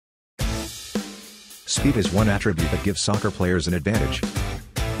Speed is one attribute that gives soccer players an advantage.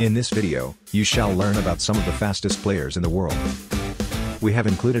 In this video, you shall learn about some of the fastest players in the world. We have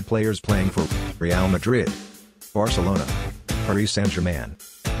included players playing for Real Madrid, Barcelona, Paris Saint-Germain,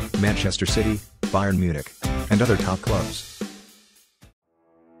 Manchester City, Bayern Munich, and other top clubs.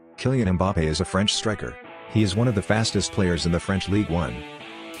 Kylian Mbappé is a French striker. He is one of the fastest players in the French Ligue 1.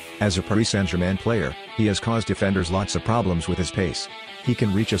 As a Paris Saint-Germain player, he has caused defenders lots of problems with his pace. He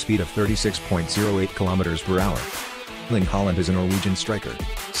can reach a speed of 36.08 km per hour. Erling Haaland is a Norwegian striker.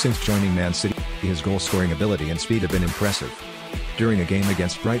 Since joining Man City, his goal-scoring ability and speed have been impressive. During a game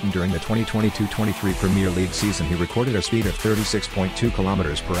against Brighton during the 2022-23 Premier League season, he recorded a speed of 36.2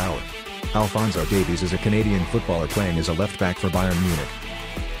 km per hour. Alphonso Davies is a Canadian footballer playing as a left-back for Bayern Munich.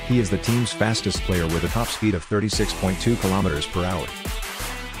 He is the team's fastest player with a top speed of 36.2 km per hour.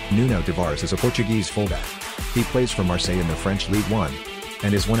 Nuno Tavares is a Portuguese fullback. He plays for Marseille in the French Ligue 1,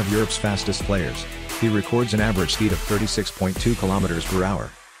 and is one of Europe's fastest players. He records an average speed of 36.2 km per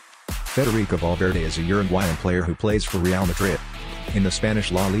hour. Federico Valverde is a Uruguayan player who plays for Real Madrid. In the Spanish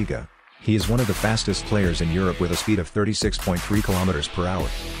La Liga, he is one of the fastest players in Europe with a speed of 36.3 km per hour.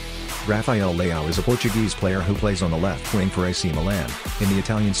 Rafael Leao is a Portuguese player who plays on the left wing for AC Milan, in the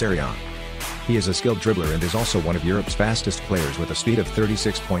Italian Serie A. He is a skilled dribbler and is also one of Europe's fastest players with a speed of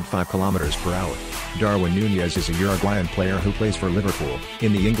 36.5 km per hour. Darwin Núñez is a Uruguayan player who plays for Liverpool,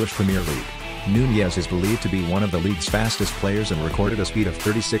 in the English Premier League. Núñez is believed to be one of the league's fastest players and recorded a speed of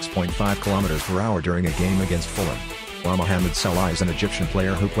 36.5 km per hour during a game against Fulham. While Mohamed Salah is an Egyptian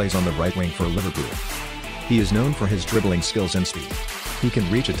player who plays on the right wing for Liverpool. He is known for his dribbling skills and speed. He can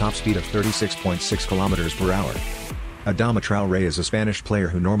reach a top speed of 36.6 km per hour. Adama Traoré is a Spanish player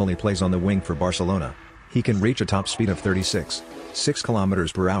who normally plays on the wing for Barcelona. He can reach a top speed of 36.6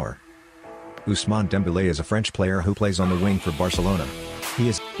 km per hour. Ousmane Dembélé is a French player who plays on the wing for Barcelona. He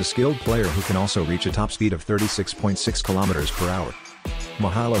is a skilled player who can also reach a top speed of 36.6 km per hour.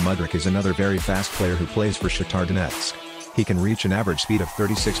 Mykhailo Mudryk is another very fast player who plays for Shakhtar Donetsk. He can reach an average speed of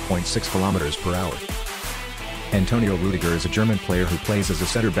 36.6 km per hour. Antonio Rüdiger is a German player who plays as a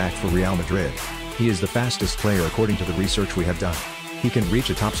center-back for Real Madrid. He is the fastest player according to the research we have done. He can reach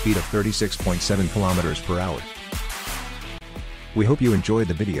a top speed of 36.7 km per hour. We hope you enjoyed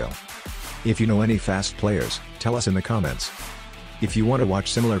the video. If you know any fast players, tell us in the comments. If you want to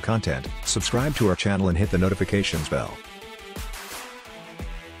watch similar content, subscribe to our channel and hit the notifications bell.